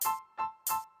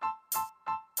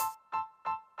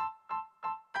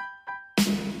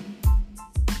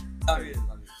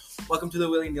Welcome to the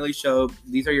Willy-Nilly Show.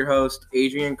 These are your hosts,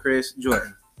 Adrean, Chris,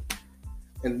 Julyan.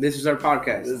 And this is our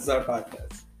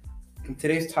podcast. In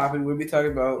today's topic, we'll be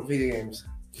talking about video games.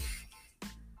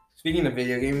 Speaking of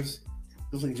video games,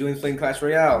 looks like Julian's playing Clash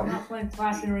Royale. I'm not playing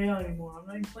Clash Royale anymore. I'm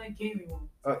not even playing game anymore.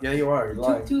 Oh, yeah, you are. You're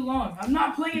lying. It took too long. I'm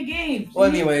not playing a game. Well,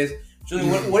 anyways,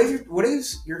 Julian, what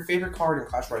is your favorite card in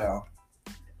Clash Royale?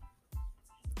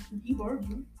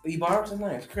 E-Barb. E-Barb? That's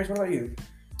nice. Chris, what about you?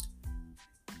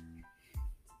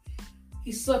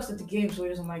 He sucks at the game, so he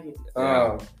doesn't like it.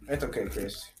 Oh, it's okay,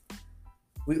 Chris.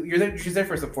 She's there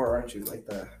for support, aren't you? Like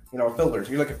fillers.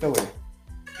 You're like a filler.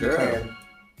 Sure.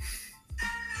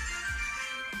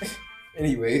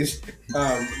 Anyways,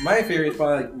 my favorite is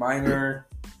probably like Miner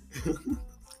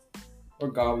or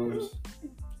Goblins.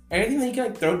 Anything that you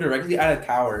can throw directly at a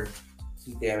tower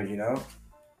to damage, you know?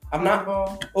 I'm not.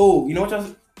 Oh, you know what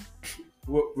else?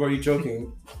 Were you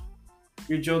joking?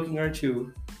 You're joking, aren't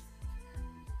you?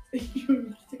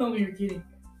 You tell me you're kidding.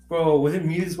 Bro, was it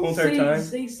me this whole entire time?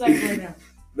 Say psych right now.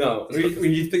 No.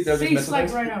 We just picked up Say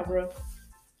psych right now, bro.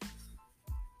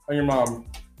 On your mom.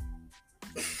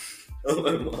 Oh,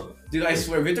 my mom. Dude, I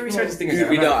swear, Victor restarts this thing again.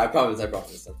 We know, I promise.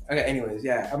 Okay, anyways,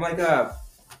 yeah. I'm like,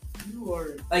 You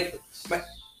are... like,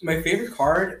 my favorite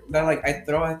card that, like, I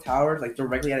throw at towers, like,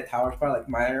 directly at a tower is probably, like,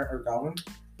 Miner or Goblin.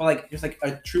 But, like, just, like,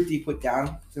 a troop that you put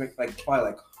down to make, like,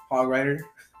 probably, like, Hog Rider.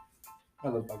 I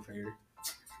love Hog Rider.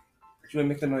 Should I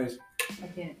make the noise? I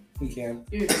can't. You can.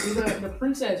 Dude, the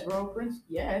princess, bro.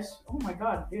 Yes. Oh, my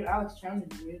God. Dude, Alex challenged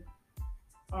me, dude.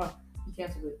 Oh, he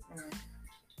canceled it. Alright.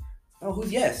 Oh, who's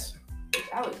yes? It's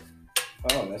Alex.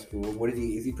 Oh, that's cool. What is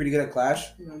he? Is he pretty good at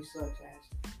Clash? No, he sucks ass.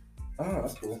 Oh,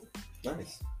 that's cool.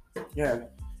 Nice. Yeah.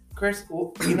 Chris,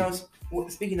 well,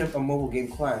 speaking of a mobile game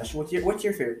Clash, what's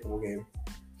your favorite mobile game?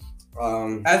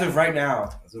 As of right now.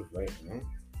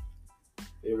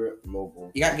 Favorite mobile.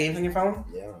 You got games on your phone?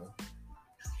 Yeah.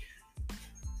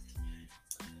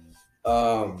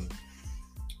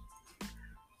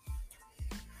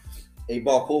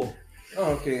 8-ball pool.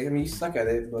 Oh, okay. I mean, you suck at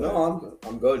it, but... No,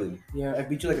 I'm goated. Yeah, I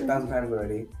beat you like 1,000 times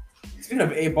already. Speaking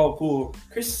of 8-ball pool,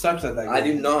 Chris sucks at that game. I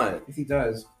do not. Yes, he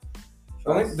does.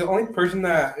 The only person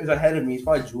that is ahead of me is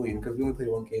probably Julyan, because we only played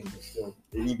one game, but still.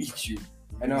 He beat you.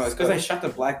 I know, it's because I shot the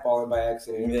black ball in by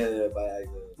accident. Yeah, by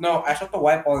accident. No, I shot the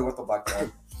white ball in with the black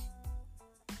ball.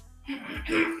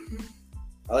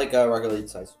 I like Rocket League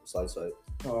slide swipe.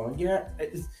 Oh, yeah.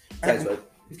 Slide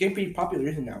swipe. It's getting pretty popular,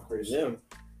 isn't it now, Chris? Yeah.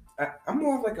 I'm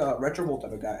more of like a retro ball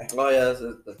type of guy. Oh, yeah, that's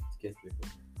pretty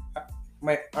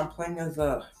cool. I'm playing as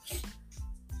the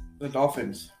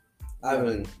Dolphins. I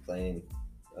haven't been playing.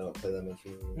 I don't play that much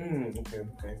anymore.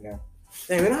 Okay, yeah.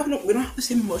 Hey, we don't have the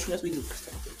same emotion as we do.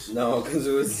 No, because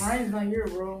it was. Brian's not here,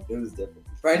 bro. It was different.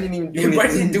 Brian didn't even do anything.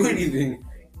 Brian didn't do anything.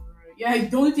 Yeah,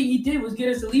 the only thing he did was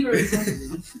get us to leave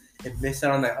everything. And missed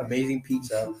out on that amazing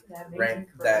pizza.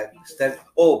 That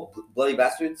Oh, Bloody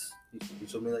Bastards? You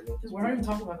showed me that game? We're not even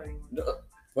talking about that anymore. No.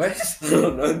 What? I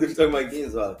don't know. They're talking about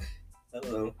games about. I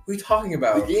don't know. What are you talking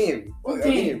about? The game. What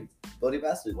game? Bloody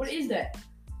Bastards. What is that?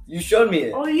 You showed me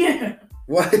it. Oh, yeah.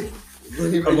 What?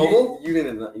 On mobile? You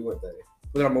didn't. You weren't there.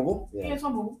 Was it on mobile? Yeah, it's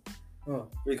on mobile. Oh,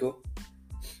 Pretty cool.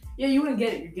 Yeah, you wouldn't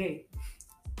get it. You're gay.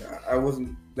 I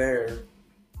wasn't there.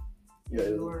 Yeah,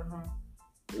 You were, huh?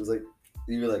 It was like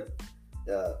you were like,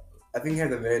 yeah. I think you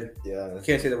had the vid. Yeah. You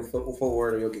can't say the full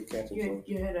word or you'll get canceled.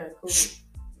 You had a COVID.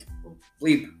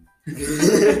 Bleep.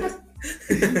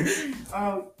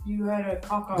 You had a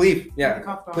cough. Bleep. Yeah.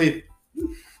 Cough. Bleep.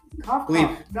 Cough.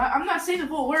 Bleep. I'm not saying the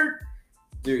full word.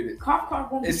 Dude. Cough.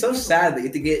 It's so sad that you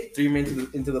have to get 3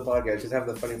 minutes into the podcast. Just have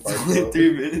the funny part. Only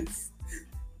 3 minutes.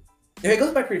 Yeah, it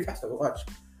goes by pretty fast though. Watch.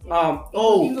 Yeah.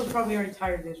 Eagle's probably already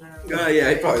tired of this right now. Yeah,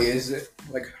 it probably is.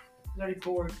 Like. He's already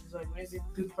bored. He's like, where's the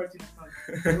good parts in the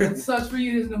fun? It sucks for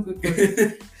you. There's no good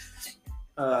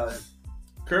parts.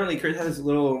 Currently, Chris has his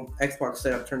little Xbox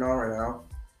setup turned on right now.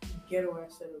 Ghetto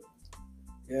ass setup.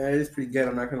 Yeah, it is pretty good.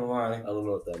 I'm not gonna lie. I don't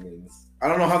know what that means. I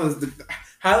don't know how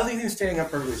how these things standing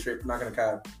up perfectly straight. I'm not gonna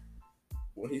cap.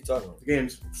 What are you talking about? The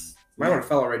games. Mine would have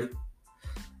fell already.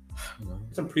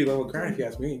 It's a pretty low grind if you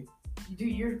ask me.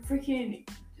 Dude, you're freaking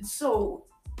so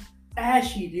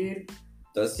ashy, dude.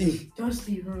 Dusty,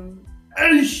 bro.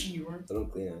 Ashy, bro. I don't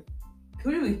clean it.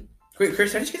 Clearly. Wait,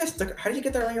 Chris, how did you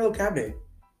get that around your little cabinet?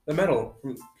 The medal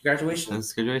from graduation.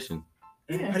 That's graduation.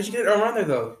 Yeah. How did you get it around there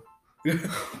though?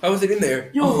 How was it in there?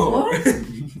 Yo, what?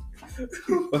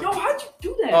 What? Yo, how'd you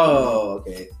do that? Oh,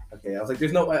 okay. I was like,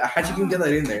 there's no. How'd you even get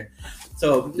that in there?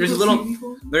 So there's this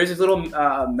little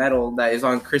medal that is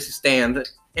on Chris's stand, and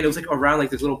it was like around like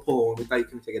this little pole. We thought you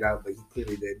couldn't take it out, but you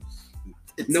clearly did.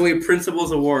 No way,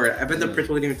 Principal's Award. I bet the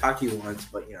principal didn't even talk to you once,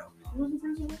 but you know. Who was the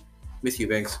principal? Miss you,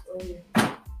 thanks. Oh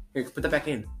yeah. Here, put that back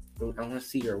in. I want to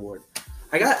see your award.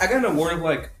 I got an award of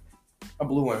like a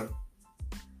blue one.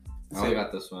 I only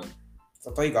got this one.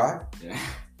 That's all you got? Yeah.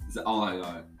 That's all I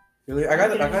got. Really? I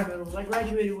got. I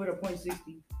graduated with a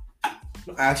 .60.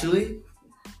 Actually, You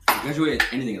graduated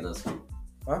anything at that school.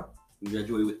 Huh? You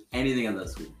graduated with anything at that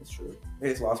school. that's true. Hey,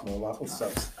 it's last one. Last one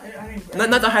sucks. I didn't.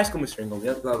 Not the high school Mr. Ingle.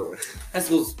 The other one. That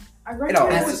school's. I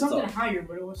graduated That's with the something stuff. higher,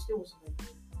 but it was still something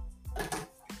good.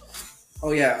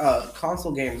 Oh yeah,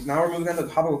 console games. Now we're moving on to the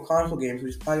topic of console games,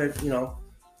 which is probably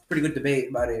pretty good debate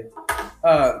about it.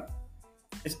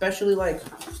 Especially like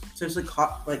seriously,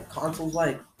 like consoles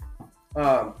like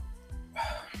the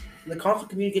console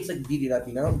community gets like beaten up,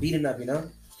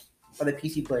 by the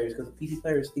PC players because the PC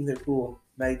players think they're cool.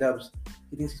 Matty Dubs,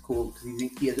 he thinks he's cool because he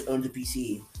thinks he owns a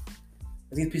PC.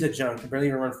 I think it's a piece of junk. Can barely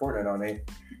even run Fortnite on it.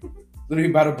 Literally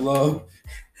about to blow.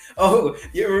 Oh,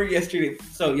 you remember yesterday?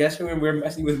 So yesterday when we were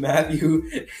messing with Matthew,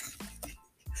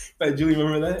 but Julie,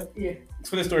 remember that? Yeah.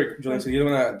 Explain the story, Julie. So you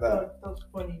don't want to. That was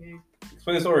funny, dude.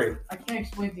 Explain the story. I can't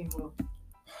explain things well.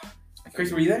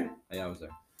 Chris, were you there? Yeah, I was there.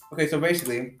 Okay, so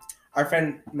basically, our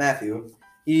friend Matthew,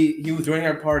 he was joining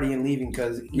our party and leaving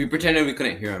because We pretended we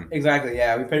couldn't hear him. exactly,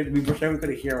 yeah, we pretended we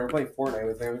couldn't hear him. We were playing Fortnite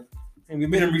with him, and we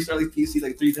made him restart his PC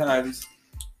like 3 times.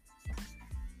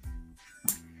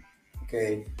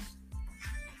 Okay.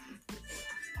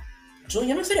 Julie, you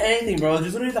haven't said anything, bro.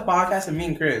 Just literally the podcast and me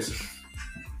and Chris.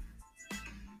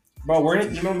 Bro, we're gonna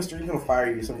email Mr. He's gonna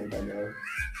fire you, something like that, bro.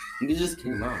 He just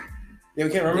came out. Yeah,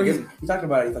 we can't remember. You talked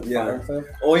about it. You talked Yeah. fire and stuff.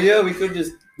 Oh yeah, we could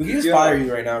just. We can just Yeah. fire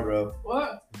you right now, bro.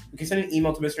 What? We can send an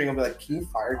email to Mr. Ring and be like, "Can you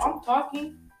fire Julie?" I'm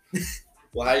talking.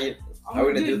 Well, how are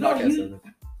we gonna do the No, podcast? you- Then?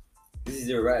 This is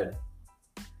your ride.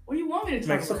 What do you want me to Like,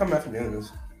 talk it's still about? coming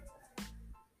afternoons.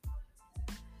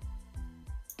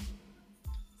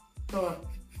 Go on.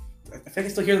 I think I can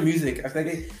still hear the music. I think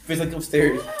it feels like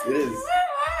upstairs. It is.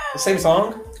 The same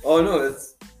song? Oh no,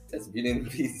 that's Beauty and the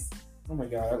Beast. Oh my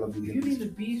god, I love Beauty music. and the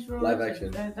Beast, bro. Live that's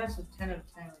action. That's a 10 out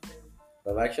of 10 right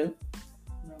there. Live action?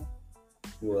 No.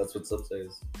 Well, that's what's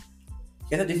upstairs.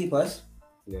 You have the Disney Plus?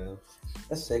 Yeah.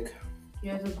 That's sick. He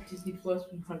has a Disney Plus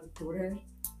from DoorDash.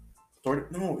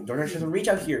 DoorDash doesn't reach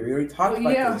out here. We already talked Oh,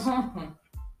 about yeah.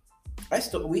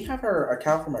 this. We have our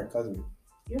account from our cousin.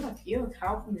 You have a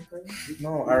cow from your cousin?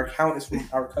 No, our account is from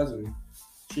our cousin.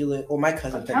 My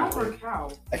cousin A cow or a technically. cow?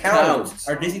 Account. Count.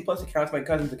 Our Disney Plus account is my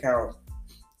cousin's account.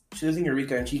 She lives in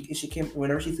Eureka and she came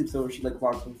whenever she sleeps over. She like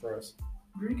logs in for us.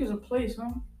 Eureka's a place,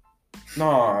 huh?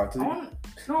 No,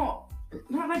 No,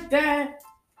 not like that.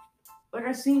 Like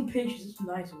I seen pictures. It's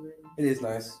nice of it. it is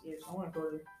nice. Yes, I want to go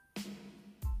there.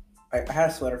 I had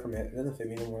a sweater from it. It doesn't fit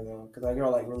me anymore though, because I grow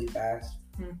like really fast.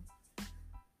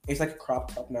 It's like a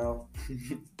crop top now.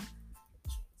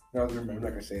 No, I'm not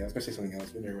gonna say that. I was gonna say something else,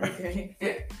 but never mind.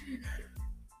 Okay.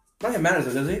 Nothing matters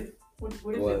though, does it? What is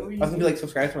What? it? I was gonna be like,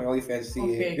 subscribe to my OnlyFans to see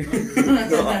Okay. it.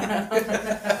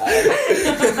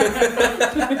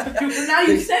 Now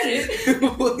you said it.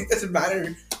 Well, it doesn't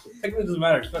matter. Like, it doesn't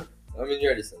matter. It's not- I mean, you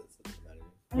already said it, so it doesn't matter.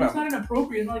 I mean, it's not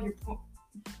inappropriate. It's not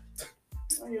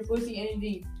like you're pussy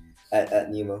anything.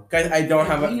 At Nemo. Guys, I don't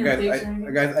have a Wiener pics or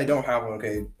anything? guys. I don't have one.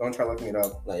 Okay, don't try looking it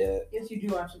up. Not yet. Yes, you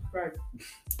do. I'm subscribed.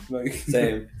 Like,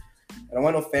 Same. I don't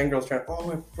want no fangirls trying. Oh,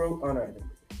 my throat. Oh no, I didn't.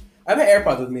 I have my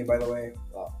AirPods with me, by the way.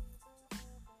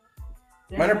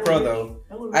 Mine are pro though.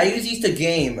 I use these to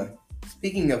game.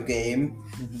 Speaking of game,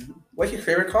 what's your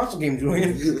favorite console game,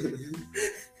 Julian?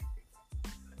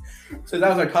 So that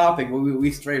was our topic, but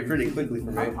we strayed pretty quickly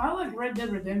from it. I like Red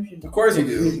Dead Redemption. Of course you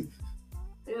do.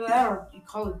 Either that or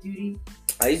Call of Duty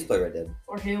I used to play Red Dead.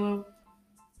 or Halo.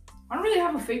 I don't really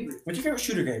have a favorite. What's your favorite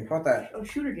shooter game? How about that? A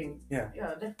shooter game. Yeah.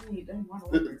 Yeah, definitely Modern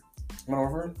Warfare. Modern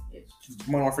Warfare? Yes.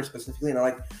 Modern Warfare specifically, and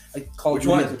I like Call of Which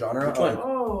Duty one? as a genre. Which one?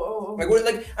 Oh. Like what?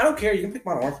 Like I don't care. You can pick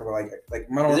Modern Warfare, but like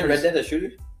Modern Is it Warfare. Red Dead a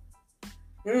shooter?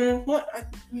 What? I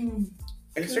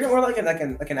consider it more like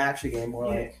an action game, more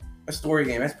like a story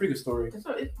game. That's a pretty good story.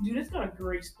 Dude, it's got a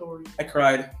great story. I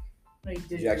cried. No, you Did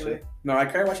did you actually? No, I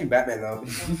cried watching Batman though.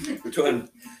 Which one?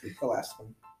 The last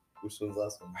one. Which one's the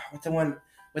last one? What's the one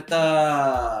with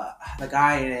the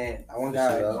guy in it? That one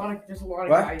guy. There's a lot of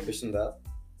What? guys. Fishing that?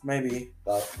 Maybe.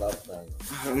 That.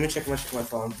 Let me check my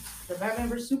phone. The Batman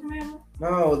vs Superman one?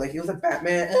 No, like he was a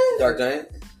Batman. Dark Knight?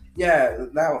 Yeah,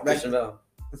 that one. Fishing that?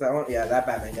 Was that one? Yeah, that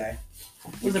Batman guy.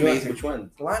 He was Which amazing. One? Which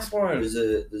one? The last one. There's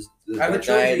I have Dark the Knight,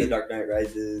 trilogy. the Dark Knight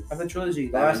Rises. Of the trilogy.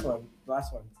 The Batman. last one. The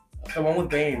last one. The one with Oh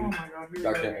Bane. my god, here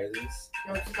Dark we Knight go. Rises.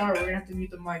 Yo, Star, we're gonna have to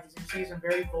mute the mic. He's gonna say some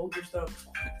very vulgar stuff.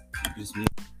 Just me.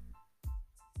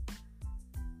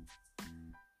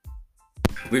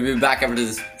 We'll be back after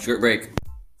this short break.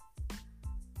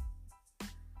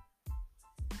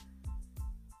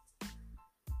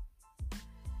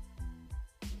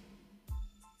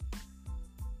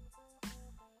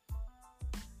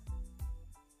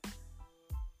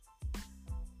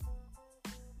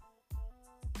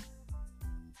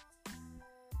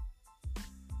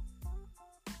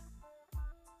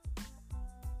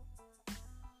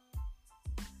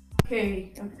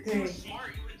 Okay.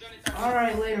 All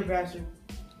right, later, bastard.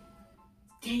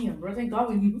 Damn, bro. Thank God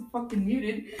we fucking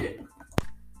muted.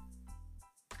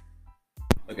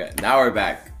 Okay, now we're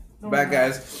back. No, Back, we're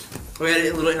not. guys. We had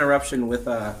a little interruption with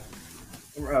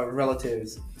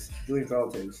relatives. Julian's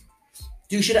relatives.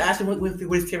 Dude, you should have asked him what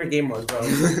his favorite game was, bro.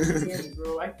 Damn it,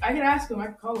 bro. I can ask him. I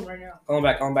can call him right now. Call him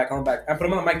back. I put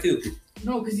him on the mic too.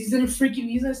 No, because he's gonna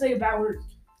say a bad word.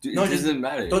 Dude, No, it doesn't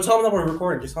matter. Don't tell him that we're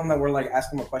recording. Just tell him that we're like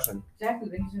asking him a question. Exactly.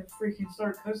 Then he's gonna freaking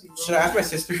start cussing, bro. Should I ask my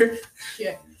sister?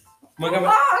 Yeah. Look, I'm-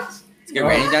 What? Let's get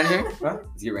Randy down here. Huh?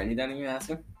 Let's get Randy down here and ask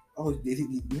him. Oh,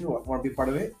 you want to be part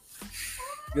of it?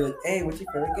 Be like, hey, what's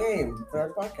your favorite game for our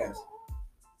podcast?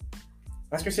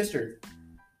 Ask your sister.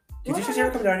 Did your sister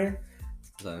ever come down here?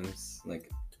 Sometimes, like,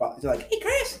 She's like, hey,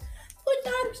 Chris, what's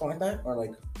that? Something like that? Or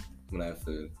like, when I have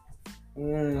food.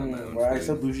 well, I'm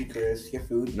so bougie, Chris. You get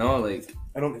food? No, like,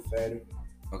 I don't get fed.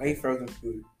 I okay, eat frozen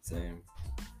food. same.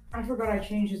 I forgot I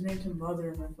changed his name to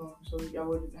Mother in my phone, so I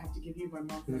wouldn't have to give you my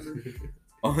mom's number.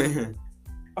 Oh, yeah.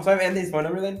 Oh, so I have Anthony's phone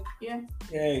number then? Yeah.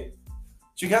 Yay.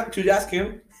 Should you ask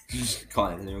him? Just call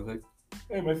Anthony real quick.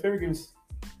 Hey, my favorite game's...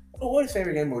 Oh, what his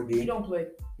favorite game would You be? don't play.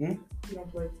 Hmm? You don't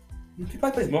play. He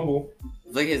probably plays mobile. I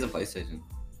feel like he has a PlayStation.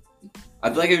 I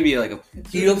feel like it would be like a.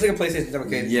 He looks like a PlayStation type of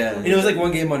kid. Yeah. He knows like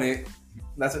one game on it.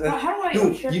 That's How do I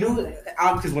Dude, check you know, that?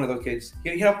 Alex is one of those kids.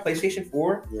 He had a PlayStation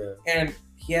 4, Yeah. and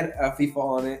he had a FIFA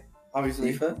on it,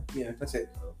 obviously. FIFA? Yeah, that's it.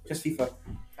 Just FIFA.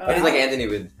 I feel like Anthony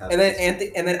would have. And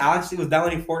then Alex was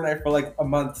downloading Fortnite for like a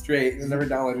month straight and never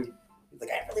downloaded. He's like,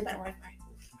 I have really bad Wi-Fi.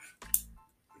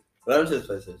 What happened to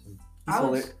his PlayStation? He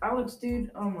sold it. Alex, dude,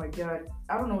 oh my god.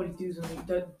 I don't know what he does when he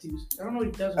does. I don't know what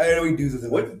he does. I don't know what he does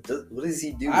with it. What does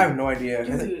he do? I have no idea.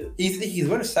 Dude, He's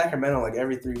going to Sacramento like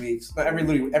every 3 weeks. Not every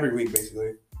week,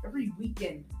 basically. every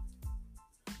weekend.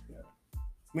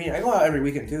 I mean, I go out every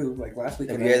weekend too. Like last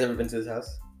weekend. Have you guys ever been to his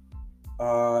house?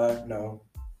 No.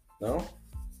 No.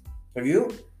 Have you?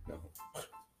 No.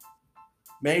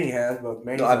 Manny has, but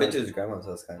Manny. No, I've been to his grandma's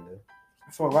house, kind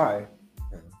of. So have I.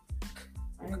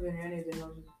 I ain't been to any of the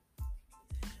houses.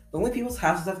 The only people's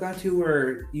houses I've gone to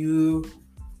were you,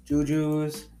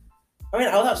 Juju's. I mean,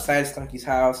 I was outside Skunky's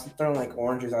house, throwing like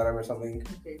oranges at him or something.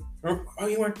 Okay. Oh,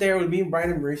 you weren't there. It was me and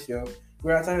Brian and Mauricio.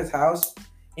 We were outside his house, and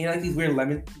he had like these weird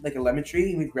lemon tree,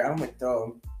 and we grab him, like throw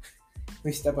him.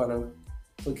 We step on him.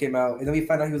 So he came out, and then we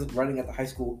found out he was running at the high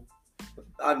school.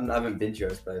 I haven't been to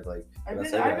yours, but I've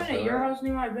been at your house,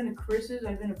 Nemo. I've been to Chris's.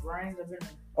 I've been to Brian's.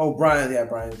 Oh, Brian, yeah,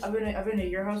 Brian. I've been to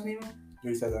your house, Nemo.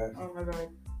 You said that. Oh my god.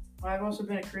 I've also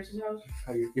been at Chris's house.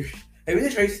 Have you been to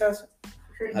Tracy's house?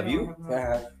 Have No, you? I have not. Yeah, I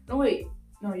have. No, wait.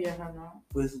 No, yeah, I have not.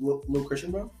 Was little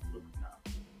Christian, bro?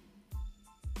 No.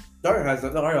 Dario has.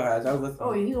 Dario has. I was with him.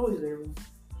 Oh, yeah, he's always there.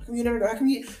 How come you never? How come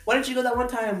you? Why didn't you go that one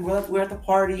time? We're at the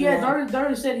party. Yeah,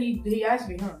 Dario said he asked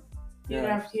me, huh? He Yeah.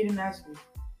 didn't ask me.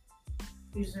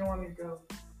 He just didn't want me to go.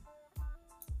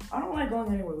 I don't like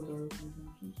going anywhere with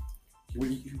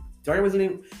Dario. Dario wasn't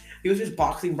even. He was just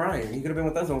boxing Brian. He could have been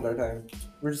with us the whole time. We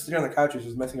were just sitting on the couches,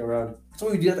 just messing around. That's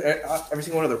what we did at every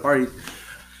single one of their parties.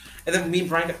 And then me and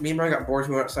Brian got bored. So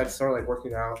we went outside to start like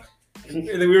working out. And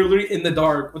then we were literally in the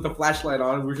dark with the flashlight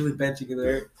on. We were really benching in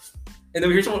there. And then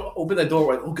we heard someone open the door.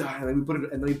 We're like, oh god! And then we put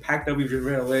it. And then we packed up. We just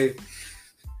ran away.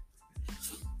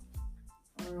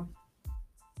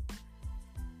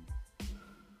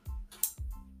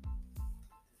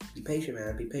 Be patient,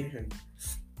 man. Be patient.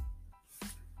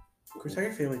 Chris, how's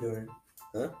your family doing?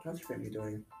 Huh? How's your family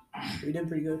doing? Are you doing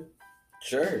pretty good?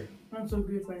 Sure. Not so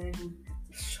good financially.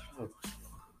 Shut up.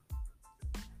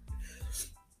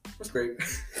 That's great.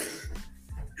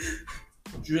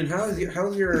 Julyan, how's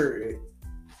your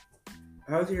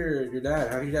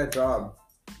dad? How's your dad's job?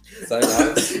 Sign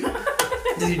out.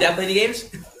 Does your dad play any games?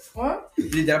 What?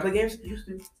 Did your dad play games? He used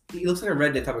to. He looks like a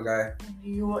Red Dead type of guy. He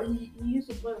used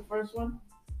to play the first one.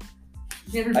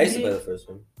 Never I used to beat play it. the first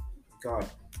one. God,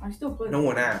 I still play. no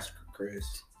one asked, Chris.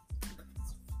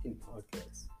 Fucking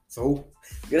podcast. So,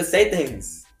 You gotta say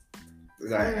things.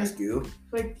 did I ask you?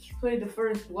 Played the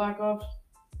first Black Ops.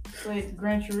 Played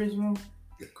Gran Turismo.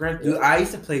 Dude, I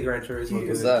used to play Gran Turismo. Dude.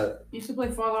 What's Dude. that? Used to play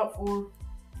Fallout 4.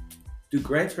 Dude,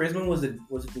 Gran Turismo was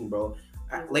the thing, bro.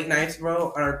 Late nights,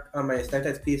 bro, on my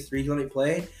stepdad's PS3, he let me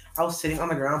play. I was sitting on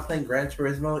the ground playing Gran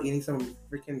Turismo, eating some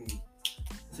freaking.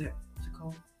 What's it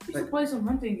called? Used to play some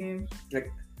hunting games.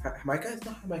 Jamaica? It's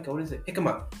not Jamaica. What is it?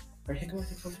 Hiccup. Or Hiccup?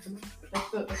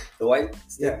 Like The white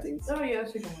stick Yeah. things? oh yeah,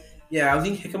 that's Jamaica. Yeah, I was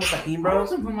eating Hiccup with Tahim, I bro. want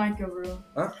some Jamaica, bro.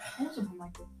 Huh? I want some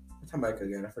Jamaica. What's Jamaica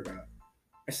again? I forgot.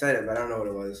 I said it, but I don't know what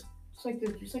it was. Just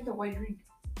like the white drink.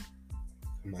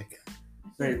 Oh my god.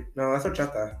 No, that's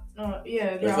horchata.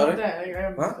 Yeah, There's I want water? that. I Huh?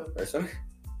 messed up. First one?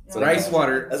 Rice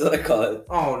water. That's what I call it.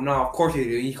 Oh no, of course you do.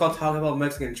 You call Taco Bell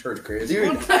Mexican church, Chris.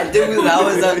 Dude,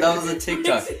 that was a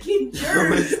TikTok. Mexican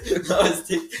church.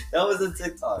 that was a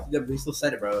TikTok. Yeah, but you still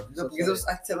said it, bro. No, because it was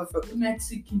active.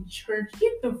 Mexican church.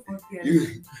 Get the fuck out of Dude.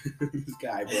 here. This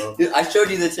guy, bro. Dude, I showed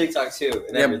you the TikTok too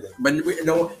and everything.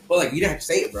 But like you didn't have to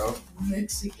say it, bro.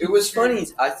 Mexican It was church. funny.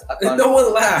 I found No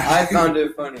one laughed. I found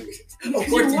it funny. Of course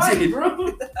You're you white, did.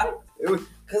 bro.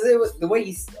 Because it was the way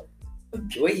he said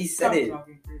Stop it.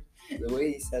 talking, Chris. The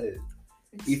way he said it.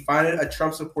 He found a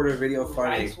Trump supporter video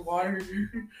funny. Rice water.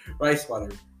 Rice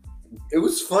water. It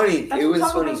was funny. That's It what was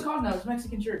Taco funny. Bell's called now. It's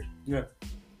Mexican church. Yeah.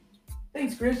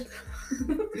 Thanks, Chris.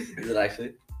 Is it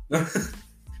actually? You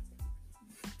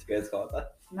guys call it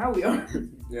that? Now we are.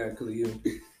 Yeah, because of you.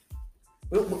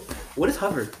 What is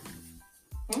hover?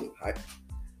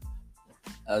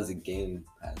 That was a Game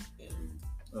Pass game.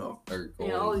 Oh. Or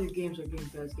Yeah, all your games are Game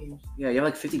Pass games. Yeah, you have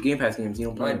like 50 Game Pass games. You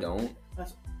don't No, play. I don't.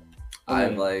 That's- I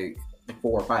have like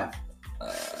 4 or 5.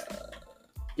 uh,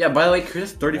 Yeah, by the way,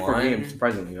 Chris, 34 One. games.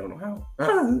 Surprisingly, I don't know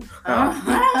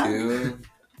how. 2,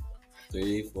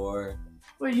 3, 4,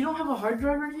 Wait, you don't have a hard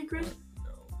drive or anything, Chris?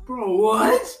 no, Bro,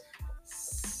 what?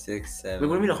 6, Wait, 7.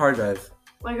 what do you mean a hard drive?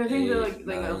 Like I think they're 8,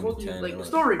 like a 9, whole 10, like 11.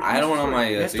 storage. I don't want on my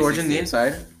Yeah, storage in the 360.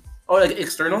 inside. Oh, like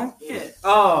external? Yeah.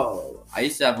 Oh. I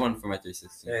used to have one for my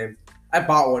 360. Same. I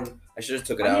bought one. I should have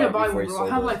took it I need to out buy before one, he bro. I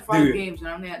sold have it. like 5 Dude. games and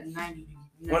I'm at 90.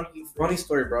 Funny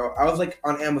story, bro. I was like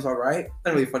on Amazon, right?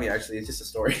 Not really funny, actually. It's just a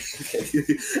story.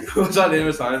 I was on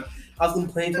Amazon. I was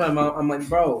complaining to my mom. I'm like,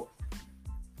 bro. I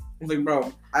was like,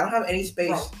 bro, I don't have any space.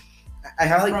 Bro. I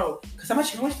have like, Bro, cause how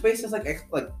much space is like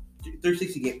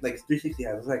 360 game, like 360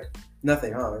 has? It's like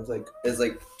nothing, huh? It was like, It's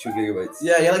like 2 gigabytes.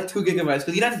 yeah, like 2 gigabytes,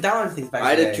 cause you don't have to download things back I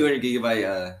had in the a day. 200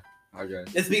 gigabyte hard drive.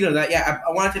 Speaking of that, yeah,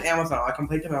 I wanted it on Amazon. I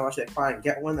complained to my mom. I said, fine,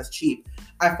 get one that's cheap.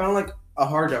 I found like a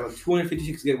hard drive, like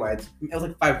 256 gigabytes. It was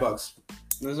like $5.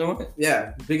 There's no way.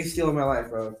 Yeah, biggest steal of my life,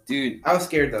 bro. Dude, I was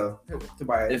scared though to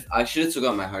buy it. if I should have took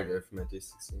out my hard drive from my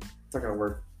 360. It's not gonna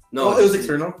work. No, Oh, it was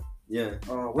external. Yeah.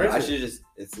 Oh, where I is it? should just.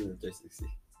 It's in the 360.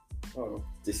 Oh,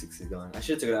 360 is gone. I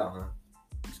should have took it out, huh?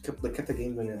 just kept the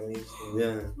games in it at least.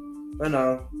 Yeah. I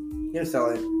know. You gotta sell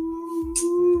it.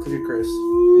 Cause you're Chris.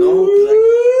 No,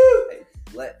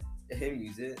 'cause, like, hey, let him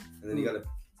use it, and then he got a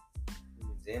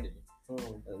Xander,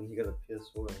 Oh. And he got a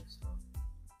PS4 and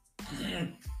stuff.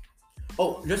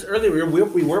 Oh, just earlier we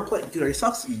were playing. Dude, our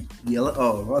socks yellow.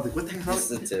 Oh, what the heck?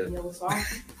 Just a tip. yellow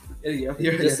sauce. Yeah.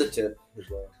 Just a tip as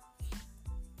well.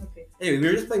 Okay. Anyway, we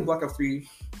were just playing Black Ops 3,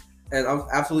 and I was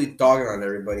absolutely dogging on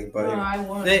everybody. But No, I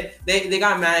won. they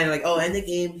got mad and like, oh, end the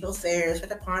game, no fair, start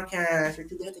the podcast, we're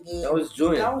too good at the game. That was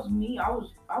Julyan. That was me. I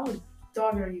was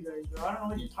dogging on you guys, bro. I don't know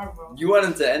what you're talking about. You want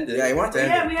him to end it. Yeah, you want to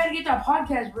end Yeah, it. we gotta get that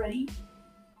podcast ready.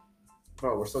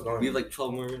 Bro, we're still going. We have like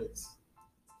 12 more minutes.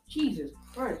 Jesus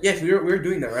Christ. Yes, we were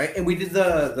doing that, right? And we did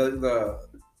the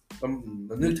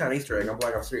Nuketown Easter egg on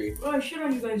Black Ops 3. Bro, I shit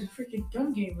on you guys' freaking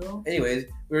gun game, bro. Anyways,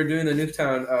 we were doing the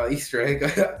Nuketown Easter egg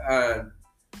on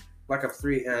Black Ops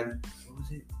 3, and what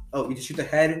was it? Oh, you just shoot the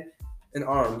head and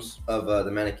arms Of the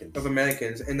mannequins. of the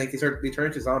mannequins, and like they turn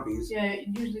into zombies. Yeah,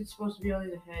 usually it's supposed to be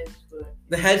only the heads, but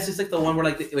The head's just like the one where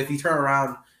like if you turn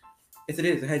around, yes it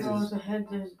is. The heads no, is it's the head.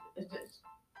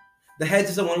 the heads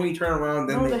is the one where you turn around.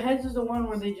 Then No, they, the heads is the one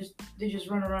where they just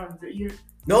run around.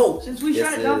 no, Since we Yes,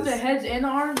 shot it out is. the heads and the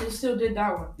arms, it still did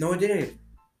that one. no, it didn't.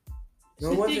 No, it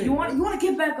Dude, wasn't. you want to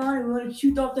get back on it? You want to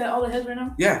shoot off all the heads right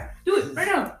now? Yeah, Do it right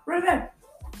now, right back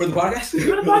for the podcast.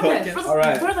 for the podcast. All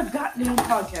right. For the goddamn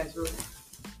podcast, bro.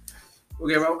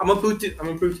 Okay, bro, I'm gonna prove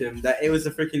to him that it was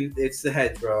it's the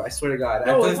heads, bro. I swear to God,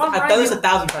 No, I've if done I'm this, I've right, done this you-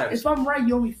 1,000 times. If I'm right,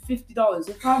 you owe me $50.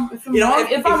 If I'm You know, wrong,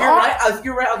 if I'm you're wrong, right, if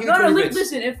you're right, I'll give you no, 20 no, bits.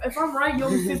 listen. If I'm right, you owe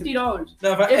me $50.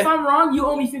 No, If I'm wrong, you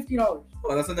owe me $50.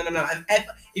 oh, that's no.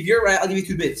 If you're right, I'll give you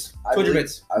 2 bits. 200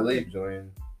 bits. I believe Julyan.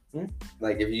 Hmm?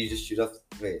 Like if you just shoot off.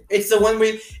 Wait. It's the one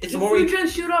where If you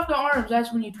just shoot off the arms,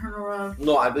 that's when you turn around.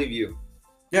 No, I believe you.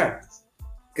 yeah.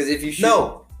 Because if you shoot.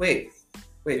 No, wait.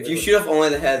 If you shoot off only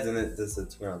the heads, then it's just a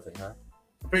turn on thing, huh?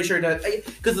 I'm pretty sure it does.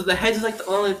 Because the heads is like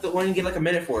the one you get like a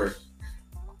minute for.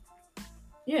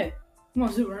 Yeah. Come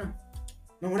on, zoom around.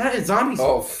 No, we're not in zombies.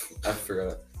 Oh, I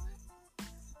forgot.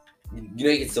 You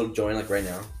know you can still join like right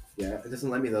now. Yeah, it doesn't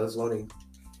let me though. It's loading.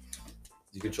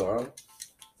 You control on.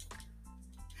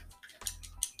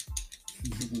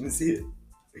 Let me see it.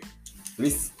 Let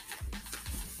me.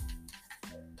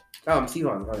 Oh, I'm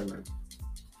T-Von. Oh, never mind.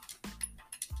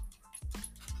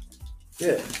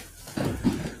 Yeah.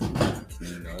 Can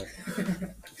you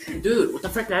not? Dude, what the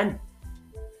frick, man?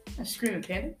 I screaming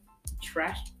panda.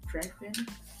 Trash panda.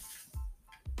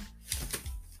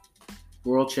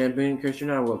 World champion, Chris. You're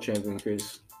not a world champion,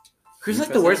 Chris. Chris is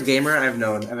like the worst gamer I've ever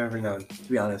known. To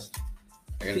be honest.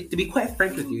 To be quite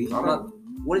frank with you,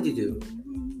 what did you do?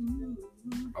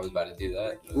 I was about to do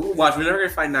that. Ooh, watch, we're never gonna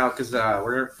find out because We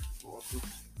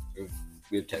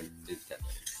have 10 minutes.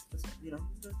 You know,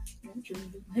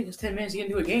 I think it's 10 minutes to get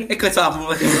into a game. it cuts off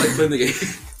like playing the game.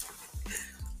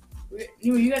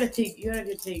 You gotta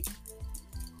take.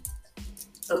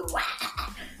 Oh, wow.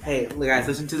 Hey, guys,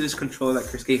 listen to this controller that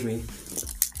Chris gave me.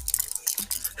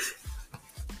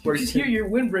 You just hear your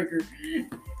windbreaker.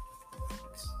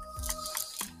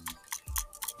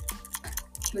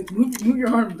 Like move your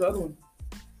arm to the other one.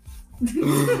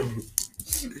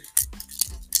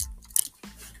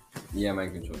 Yeah, my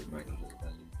controller.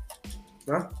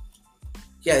 Huh?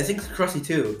 Yeah, this thing's crusty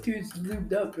too. Dude, it's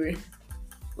lubed up, right?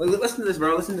 Listen to this,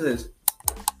 bro. Listen to this.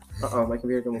 Uh-oh, my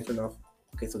computer almost turned off.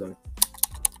 Okay, still going.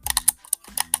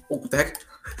 Oh, what the heck?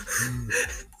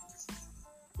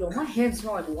 Yo, my hands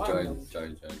smell like water.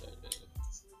 Join.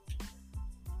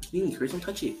 Chris, don't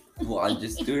touch it. Well, I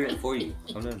just do it for you.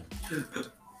 Come on.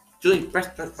 Julian, press.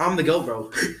 I'm the go,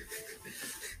 bro.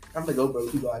 I'm the go, bro.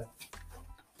 Too bad.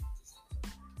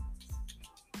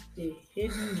 The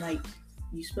hidden night.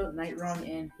 You spelled night wrong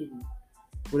and hidden.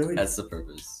 Whatever. That's the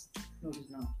purpose. No, it's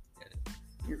not.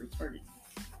 You're retarded.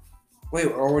 Wait,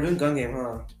 or we're doing gun game,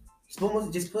 huh?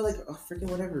 Just put like a freaking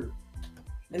whatever.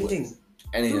 Anything.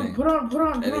 Anything. Dude, put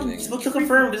on. Anything. Just put to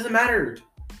confirm. Doesn't matter.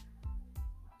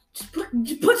 Just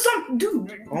put some,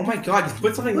 dude. Oh my god, just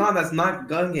put something on that's not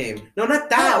gun game. No, not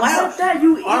that. Why not that?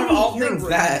 You Out of idiot. all You're things,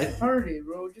 that. retarded,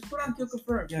 bro. Just put on kill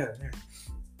confirm. Yeah, there.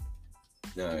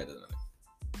 No, it doesn't matter.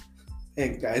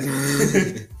 Hey, guys.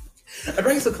 I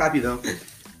bring still clappy though.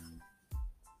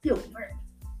 Yo,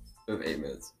 We have 8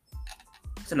 minutes.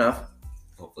 It's enough.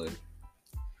 Hopefully.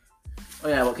 Oh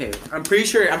yeah, okay. I'm pretty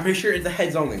sure it's the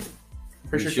heads only.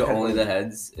 Pretty sure only the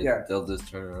heads. Yeah. They'll just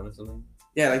turn around or something.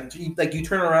 Yeah, like you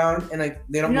turn around and like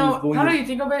they don't move. how do you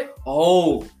think of it?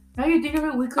 Oh. How do you think of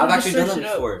it? We could I've have actually just done searched that it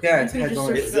up. before. Yeah, We it's could've heads just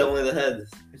only. searched It's it up. only the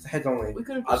heads. It's the heads only. We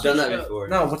could have. I've done that before.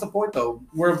 No, what's the point though?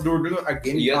 We're doing a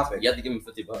gaming You have topic. to give me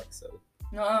 $50. So.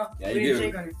 No, Yeah, we you didn't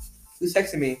do. check on it. Who's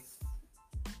texting me?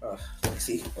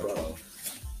 Lexi. Oh.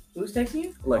 Who's texting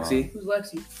you? Lexi. Who's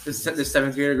Lexi? This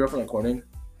 7th grader girl from the Corning.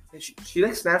 She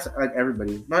like snaps like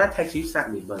everybody. No, not text. She snapped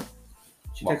me, but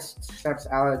she snaps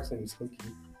Alex and Smokey.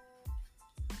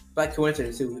 By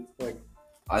coincidence, too. Like.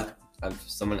 I've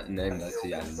someone named that.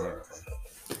 Yeah, I don't know.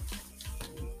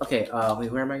 Okay.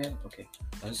 Wait. Where am I again? Okay.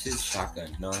 That's his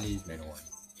shotgun. No, he's made a one.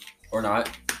 Or not.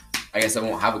 I guess I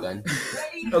won't have a gun.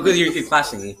 Oh, because you're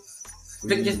clashing me.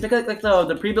 Just pick like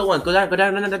the pre-built one. Go down.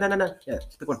 No. Yeah,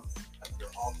 just pick one.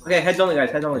 Okay, heads only,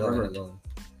 guys. Heads only.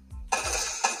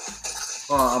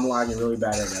 Oh, I'm lagging really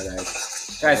bad right now,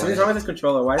 guys. Guys, something's wrong with this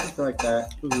controller. Why does it feel like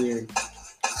that? It was weird.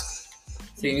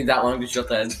 Taking me that long to shut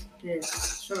the heads. Yeah.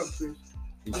 Shut up, Chris.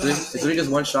 It's literally just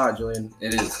one shot, Julian.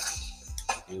 It is.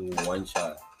 One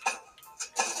shot.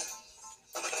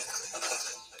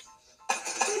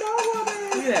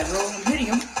 Look at that, bro. I'm hitting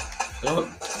him. Oh.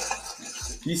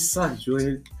 You suck,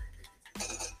 Julian.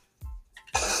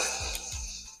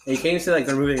 Hey, you can't even say like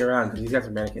they're moving around because these guys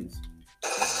are mannequins.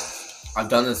 I've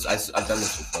done this. I've done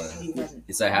this before. You haven't.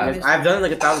 Yes, I have. I've done it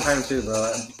like 1,000 times too, bro.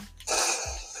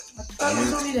 I thought it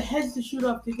was only the heads to shoot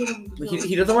up to get him.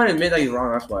 He doesn't want to admit that he's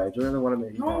wrong. That's why. Julian doesn't want to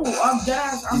admit. No, I'm dead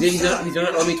ass. He's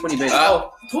gonna owe me 20 bits.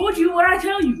 Told you what I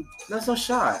tell you. That's no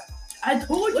shot. I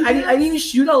told you. I didn't even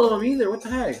shoot all of them either. What the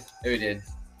heck? Yeah, we did.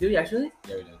 Did we actually?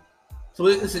 Yeah, we did. So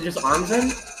is it just arms then?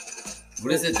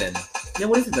 What is it then? Yeah,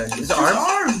 what is it then? Is it It's arms?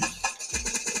 arms.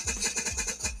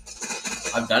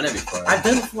 I've done it before. I've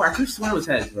done it before. I could swear it was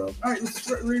heads, bro. All right, let's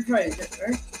retry it.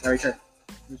 Right? Alright, sure.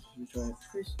 Let's try it.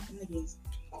 Chris, in the game.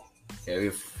 Okay,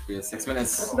 we have 6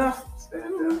 minutes. That's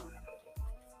enough.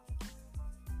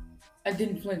 I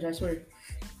didn't flinch. I swear.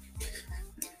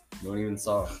 No one even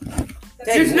saw.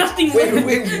 There's nothing.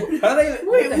 Wait. How did I?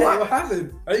 Wait, What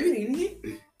happened? Are you even eating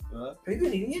it? What? Have you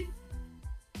been eating it?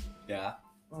 Yeah.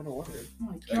 Oh, no wonder. Oh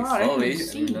my Like, god! I slowly. didn't I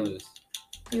see. didn't Look notice.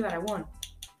 at that! I won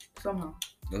somehow.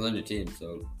 I was on your team,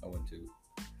 so I won too.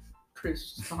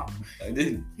 Chris, stop. I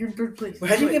did. You're in third place. Wait,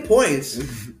 how'd you get points?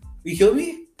 You killed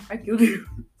me? I killed you.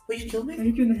 Wait, you killed I me?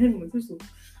 hit you in the head with a pistol.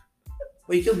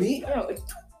 Wait, you killed me? Yeah, like,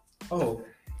 Oh.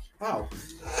 How?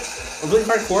 Oh, really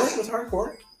hardcore? What's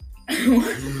hardcore?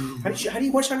 How do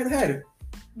you one shot me in the head?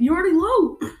 you're already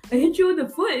low. I hit you with the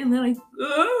foot, and then I.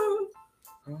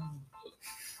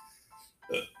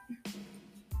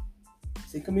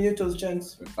 5 minutos,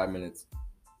 gents. 5 minutes.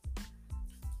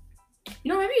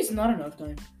 You know, maybe it's not enough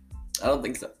time. I don't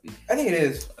think so. I think it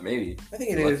is. Maybe. I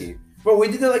think it is. Lucky. Bro, we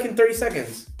did that like in 30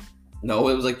 seconds. No,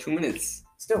 it was like 2 minutes.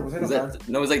 Still, was that Was enough that,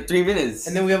 time? no, it was like 3 minutes.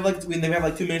 And then we have like 2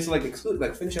 minutes to like exclude,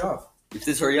 like finish it off. If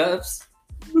this hurry ups,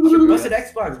 What's an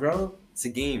Xbox, bro? it's a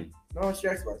game. No, it's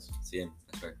your Xbox. It's him.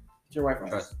 That's right. It's your Wi-Fi.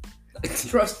 Trust.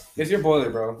 Trust. It's your boiler,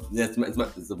 bro. Yeah, it's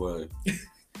the boiler.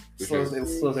 For Slows, sure. It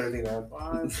slows everything down.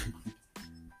 5.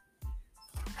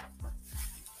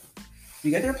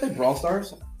 You guys ever play Brawl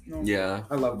Stars? No. Yeah.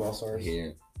 I love Brawl I Stars. hate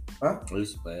it. Huh? I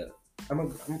used to play it.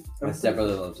 I'm My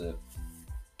stepbrother loves it.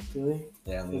 Really?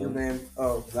 Yeah, What's his Liam. name?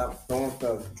 Oh, that the one with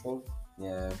the controller.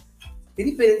 Yeah. Did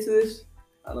he fit into this?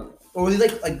 I don't know. Or was he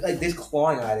like this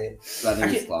clawing at it? I think I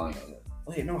he's can't- clawing on it.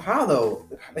 Wait, no, how though?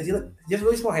 Is he like? He has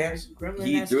really small hands. Gremlin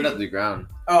He has threw it to- at the ground.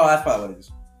 Oh, that's probably what it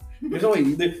is. There's no way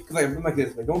because like I'm like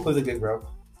this. Like don't play like this, bro.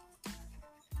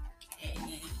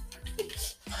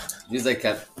 He's like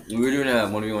kept. We were doing a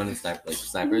 1v1 in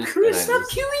snipers. Chris, and I stop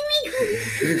killing me!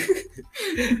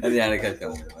 and yeah, I kept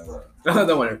killing him.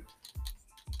 Don't worry.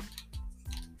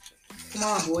 Come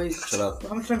on, boys. Shut up.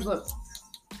 How much time's left?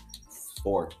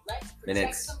 4 Let's protect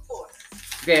minutes. the fort.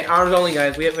 Okay, arms only,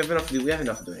 guys. We have enough to do. We have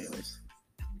enough to do, anyways.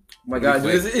 Oh my God,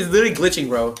 Wait. dude, this is literally glitching,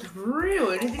 bro.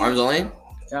 Real? Arms only?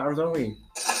 Yeah, arms only.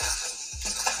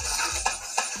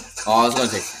 Oh, it's gonna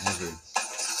take forever.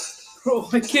 Bro,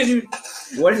 I can't even.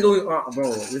 What is going on,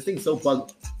 bro? This thing's so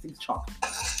bugged. This thing's chopped.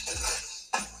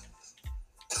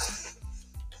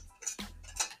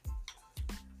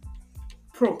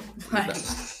 Bro,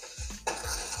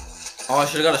 Oh, I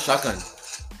should have got a shotgun.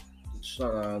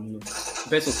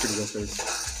 Pistol's pretty good first.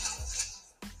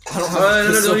 I don't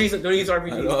No, don't use I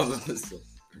RPG. don't have a pistol.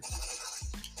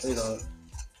 You know.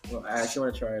 Well, I actually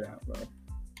want to try it out, bro.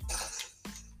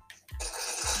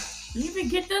 you didn't even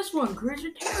get this one, Chris.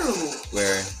 You're terrible.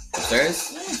 Where?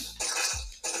 Upstairs? Yes.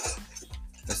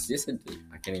 Yes, I did.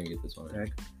 I can't even get this one.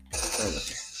 Okay.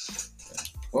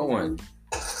 What one?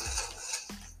 Oh,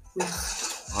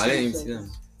 I didn't even see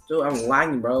them. Dude, I'm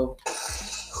lagging, bro.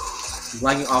 I'm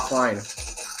lagging offline.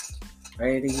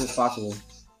 Anything is possible.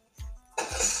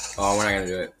 Oh, we're not gonna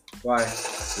do it. Why?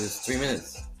 It's 3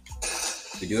 minutes.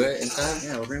 We do it in time?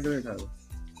 Yeah, we're gonna do it in time.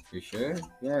 You sure?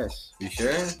 Yes. You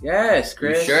sure? Yes,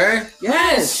 Chris. You sure?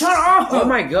 Yes. Shut up! Oh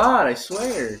my God! I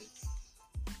swear.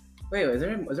 Wait, is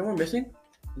there one missing?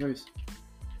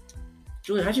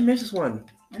 Julian, how'd you miss this one?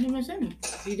 I didn't miss any.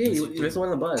 You did. You missed the one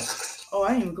on the bus. Oh, I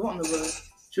didn't even go on the bus.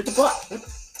 Shoot the butt. What?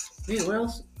 Wait, what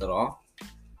else? Is that all?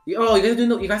 Oh,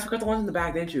 you guys forgot the ones in the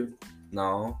back, didn't you?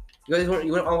 No. You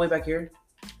went all the way back here.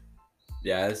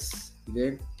 Yes. You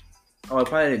did. Oh, I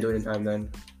probably didn't do it in time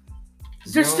then.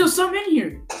 There's No. still some in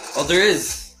here. Oh, there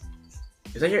is.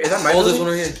 Is that my Oh, there's building? one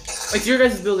over here. Like your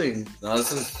guys' building. No,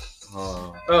 this one's.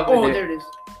 Oh. Oh, Oh, okay. there it is.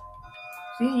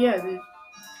 See, yeah, it is.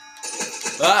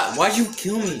 Ah! Why'd you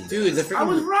kill me? Dude, the I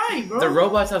was freaking right, bro. the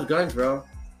robots have guns, bro.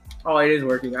 Oh, it is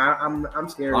working. I'm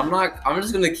scared. I'm not. I'm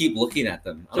just gonna keep looking at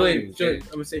them. I don't even Julian, care.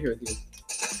 I'm gonna stay here with you.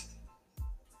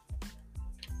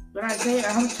 But I say,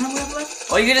 how much time we have left?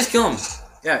 Oh, you can just kill him.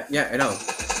 Yeah, I know.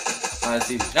 I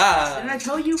see. Didn't Ah! I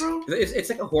tell you, bro? It's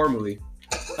like a horror movie.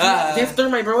 Ah! They have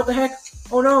thermite, bro. What the heck?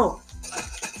 Oh no,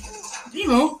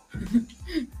 Nemo.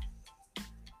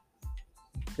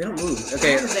 they don't move.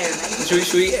 Okay, Over there, man.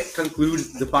 should we conclude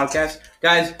the podcast,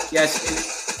 guys?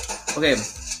 Yes. Okay,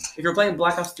 if you're playing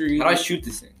Black Ops 3, How do I shoot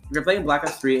this thing? if you're playing Black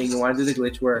Ops 3 and you want to do the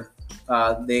glitch where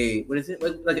what is it?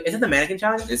 Like is it the mannequin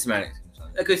challenge? It's manic.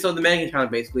 Okay, so the mannequin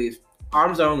challenge basically is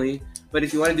arms only, but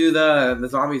if you want to do the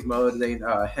zombies mode, then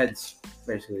heads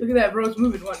basically. Look at that, bro. It's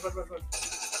moving. Watch.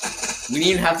 We didn't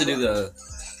even have to do the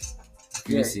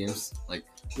Yeah. museums. Like,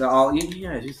 The all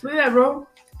yeah, just Look at that, bro.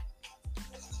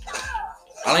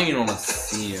 I don't even want to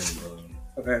see him,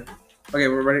 bro. okay,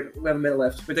 we're ready. We have a minute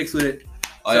left. We exclude it.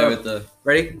 Oh, So- yeah, with the.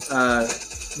 Ready?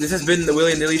 This has been the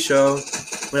Willie and Nilly show.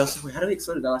 What else? Wait, how do we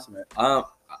exclude the last minute?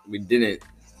 We didn't.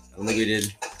 I don't think we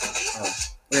did.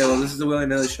 Okay, well, this is the Willie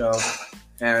and Nilly show,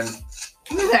 and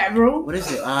Look at that, bro. what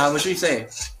is it? What should we say?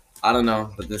 I don't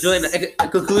know, but this. Julian,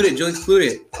 conclude it. Julian, conclude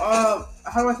it. How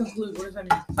do I conclude? What does that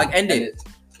mean? Like, end it.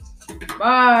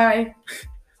 Bye.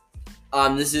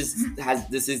 This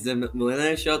is the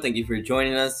Millennium Show. Thank you for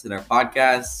joining us in our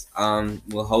podcast.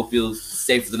 We'll hope you'll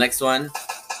stay for the next one,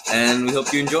 and we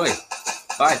hope you enjoy.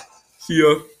 Bye. See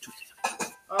ya.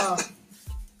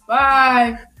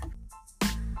 Bye.